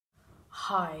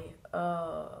Hi,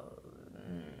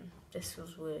 this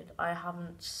feels weird. I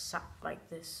haven't sat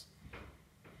like this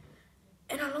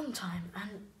in a long time,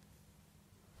 and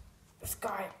this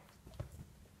guy,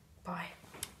 bye.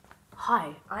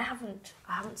 Hi, I haven't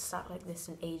sat like this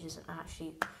in ages and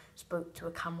actually spoke to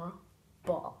a camera,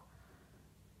 but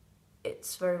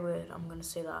it's very weird, I'm gonna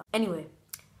say that. Anyway,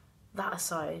 that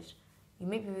aside, you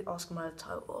may be asking by the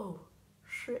title, oh,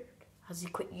 shit, has he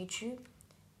quit YouTube?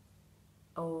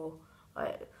 Or,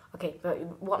 okay,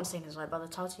 but what I'm saying is, like, by the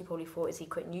title you probably thought, is he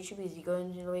quitting YouTube? Is he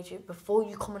going to YouTube? Before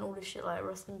you comment all this shit, like,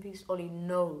 rest in peace, Ollie,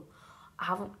 no. I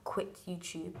haven't quit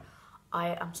YouTube.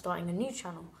 I am starting a new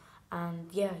channel. And,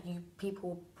 yeah, you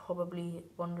people probably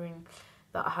wondering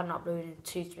that I hadn't uploaded in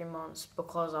 2-3 months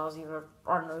because I was either,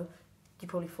 I don't know, you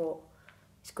probably thought,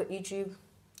 he's quit YouTube,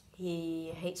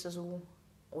 he hates us all,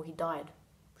 or he died,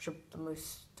 which are the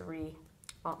most 3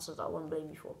 answers that I won't blame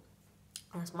you for.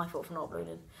 And it's my fault for not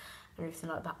uploading and everything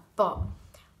like that. But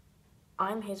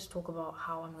I'm here to talk about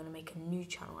how I'm going to make a new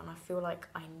channel, and I feel like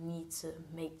I need to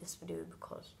make this video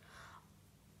because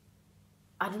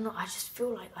I don't know, I just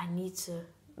feel like I need to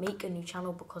make a new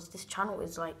channel because this channel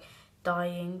is like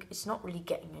dying. It's not really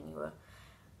getting anywhere.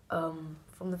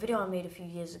 From the video I made a few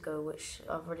years ago, which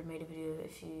I've already made a video,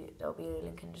 there'll be a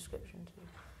link in the description to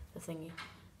the thingy.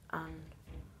 And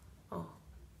oh,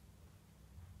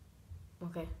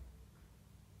 okay.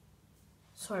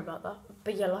 Sorry about that.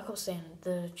 But yeah, like I was saying,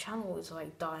 the channel is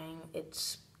like dying.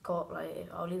 It's got like,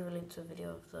 I'll leave a link to a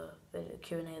video of the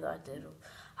Q&A that I did of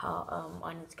how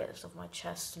I need to get this off my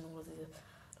chest and all of the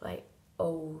like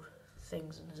old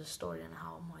things, and there's a story on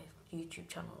how my YouTube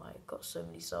channel like got so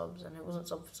many subs, and it wasn't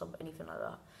sub anything like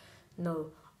that.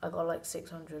 No, I got like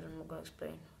 600. I'm not gonna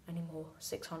explain anymore.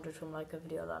 600 from like a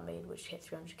video that I made which hit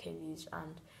 300k views,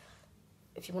 and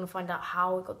if you want to find out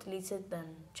how it got deleted, then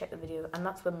check the video, and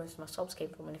that's where most of my subs came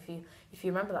from. And if you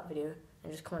remember that video,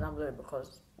 then just comment down below,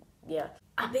 because yeah.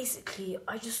 And basically,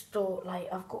 I just thought, like,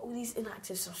 I've got all these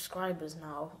inactive subscribers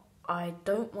now. I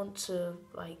don't want to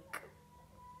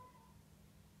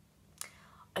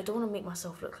make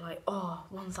myself look like, oh,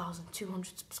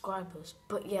 1,200 subscribers,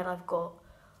 but yet I've got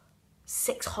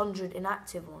 600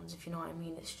 inactive ones, if you know what I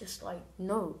mean. It's just like,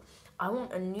 no, I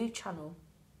want a new channel,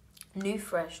 new,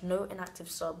 fresh, no inactive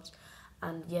subs.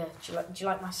 And yeah, do you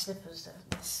like my slippers?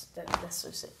 They're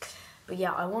so sick. But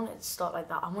yeah, I want it to start like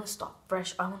that. I want to start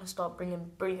fresh. I want to start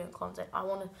bringing brilliant content. I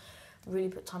want to really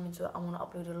put time into it. I want to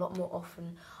upload a lot more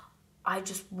often. I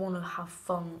just want to have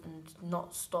fun and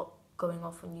not stop going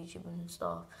off on YouTube and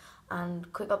stuff.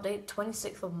 And quick update,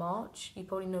 26th of March. You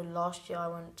probably know last year I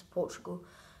went to Portugal.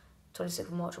 26th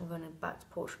of March, I'm going back to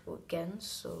Portugal again.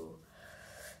 So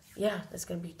yeah, there's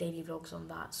going to be daily vlogs on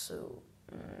that. So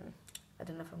I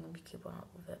don't know if I'm going to be keeping up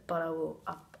with it, but I will.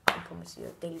 I promise you,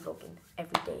 a daily vlogging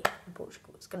every day in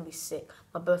Portugal. It's going to be sick.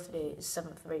 My birthday is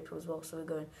 7th of April as well, so we're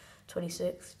going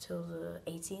 26th till the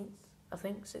 18th, I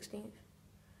think, 16th.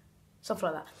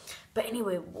 Something like that. But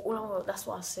anyway, that's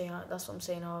what I'm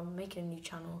saying. I'm making a new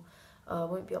channel. I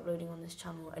won't be uploading on this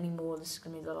channel anymore. This is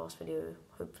going to be the last video,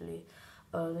 hopefully.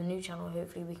 The new channel,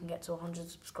 hopefully we can get to 100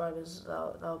 subscribers.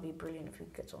 That'll be brilliant if we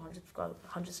get to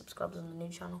 100 subscribers on the new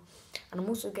channel. And I'm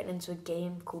also getting into a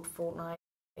game called Fortnite.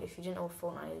 If you didn't know what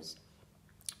Fortnite is,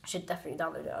 you should definitely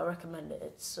download it. I recommend it.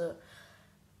 It's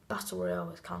Battle Royale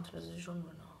is counted as a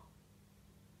genre now.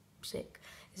 Sick.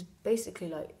 It's basically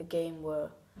like a game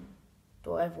where,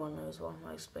 well, everyone knows why I'm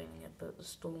not explaining it, but the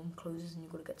storm closes and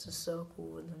you've got to get to the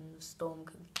circle, and then the storm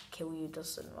can kill you,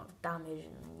 does certain amount of damage,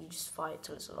 and you just fight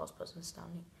till it's the last person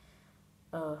standing.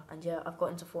 And yeah, I've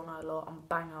got into Fortnite a lot. I'm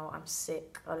bang out, I'm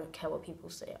sick, I don't care what people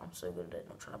say, I'm so good at it,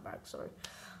 not trying to brag, sorry.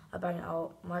 I bang it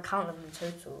out. My account level in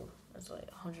total is like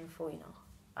 140 now,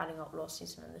 adding up last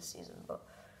season and this season, but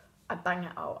I bang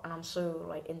it out and I'm so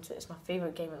like into it. It's my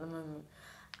favourite game at the moment,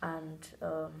 and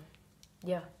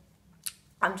yeah,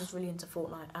 I'm just really into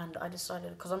Fortnite. And I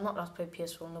decided, because I'm not allowed to play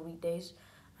PS4 on the weekdays,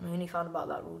 and I only found about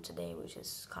that rule today, which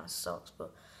is kind of sucks,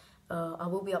 but I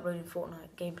will be uploading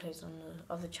Fortnite gameplays on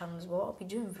the other channel as well. I'll be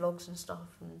doing vlogs and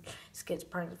stuff, and skits,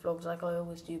 pranks, vlogs like I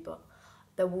always do, but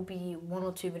there will be 1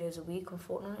 or 2 videos a week on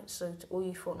Fortnite. So to all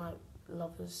you Fortnite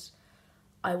lovers,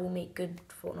 I will make good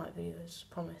Fortnite videos,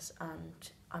 promise. And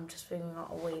I'm just figuring out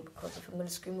a way, because if I'm going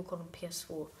to screen record on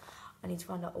PS4, I need to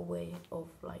find out a way of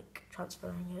like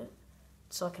transferring it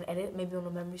so I can edit, maybe on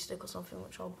a memory stick or something,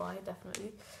 which I'll buy,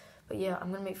 definitely. But yeah,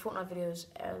 I'm going to make Fortnite videos.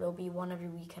 There'll be 1 every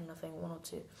weekend, I think, 1 or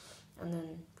 2. And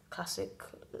then classic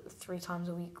 3 times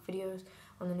a week videos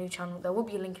on the new channel. There will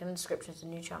be a link in the description to the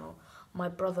new channel. My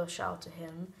brother, shout out to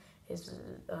him, his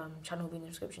channel will be in the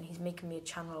description. He's making me a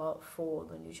channel art for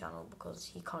the new channel because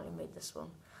he currently made this one.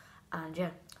 And yeah,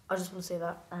 I just want to say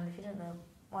that. And if you don't know,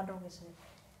 my dog is here.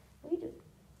 What are you doing?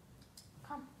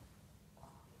 Come.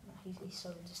 No, he's so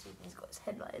into sleep. He's got his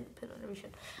head like in the pillow and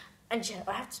everything. And yeah,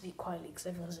 I have to speak quietly because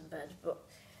everyone's in bed. But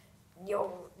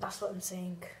yo, that's what I'm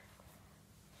saying.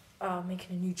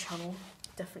 Making a new channel.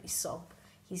 Definitely sub.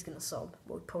 He's gonna sub.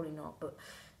 Well, probably not, but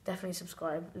definitely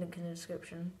subscribe. Link in the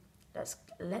description.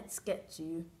 Let's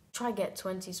get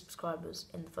 20 subscribers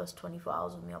in the first 24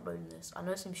 hours of me uploading this. I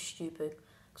know it seems stupid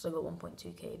because I got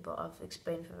 1.2k, but I've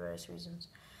explained for various reasons.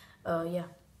 Yeah,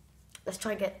 let's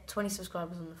try to get 20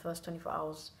 subscribers in the first 24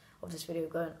 hours of this video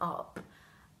going up.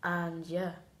 And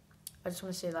yeah, I just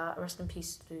want to say that. Rest in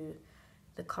peace to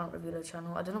the current Revilo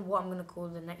channel. I don't know what I'm going to call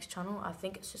the next channel. I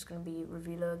think it's just going to be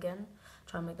Revilo again.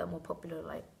 Try and make that more popular,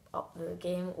 like up the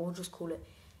game, or just call it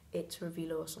It's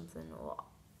Revilo or something, or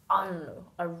I don't know.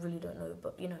 I really don't know,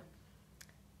 but you know,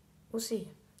 we'll see.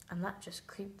 And that just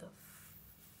creeped the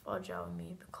fudge out of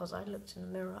me because I looked in the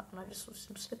mirror and I just saw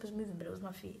some slippers moving, but it was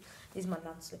my feet. These are my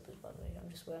land slippers, by the way. I'm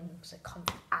just wearing them because they're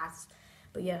comfy ass.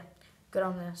 But yeah, go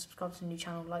down there, subscribe to the new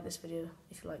channel, like this video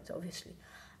if you liked it, obviously.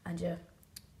 And yeah,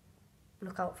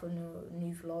 look out for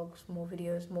new vlogs, more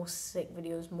videos, more sick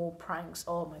videos, more pranks.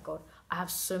 Oh my god, I have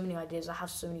so many ideas. I have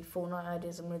so many Fortnite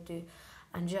ideas I'm going to do.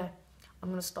 And yeah, I'm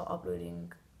going to start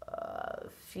uploading a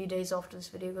few days after this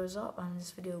video goes up, and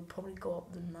this video will probably go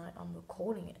up the night I'm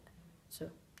recording it. So,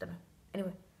 don't know.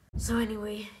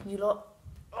 Anyway, you lot.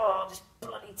 Oh, this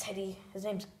bloody Teddy. His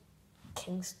name's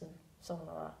Kingston, something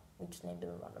like that. We just named him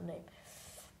a random name.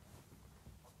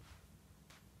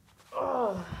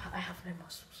 Oh, I have no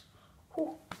muscles.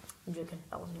 Ooh, I'm joking,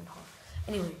 that wasn't even hard.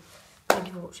 Anyway, thank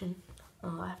you for watching.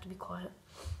 I have to be quiet.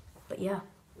 But yeah,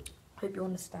 hope you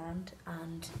understand.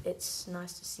 And it's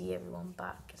nice to see everyone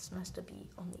back. It's nice to be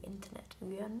on the internet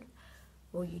again.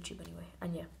 Or YouTube anyway.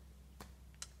 And yeah,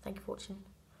 thank you for watching.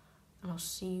 And I'll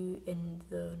see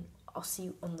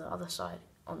you on the other side,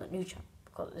 on the new channel.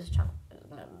 Because this channel is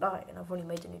going to die. And I've already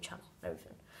made the new channel and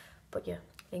everything. But yeah,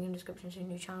 link in the description to the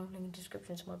new channel. Link in the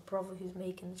description to my brother who's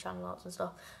making the channel arts and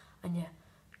stuff. And yeah,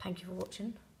 thank you for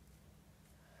watching.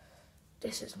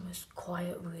 This is the most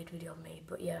quiet, weird video I've made.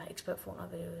 But yeah, expect Fortnite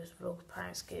videos, vlogs,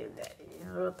 pranks,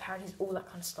 parodies, all that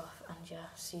kind of stuff. And yeah,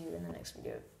 see you in the next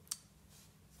video.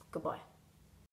 Goodbye.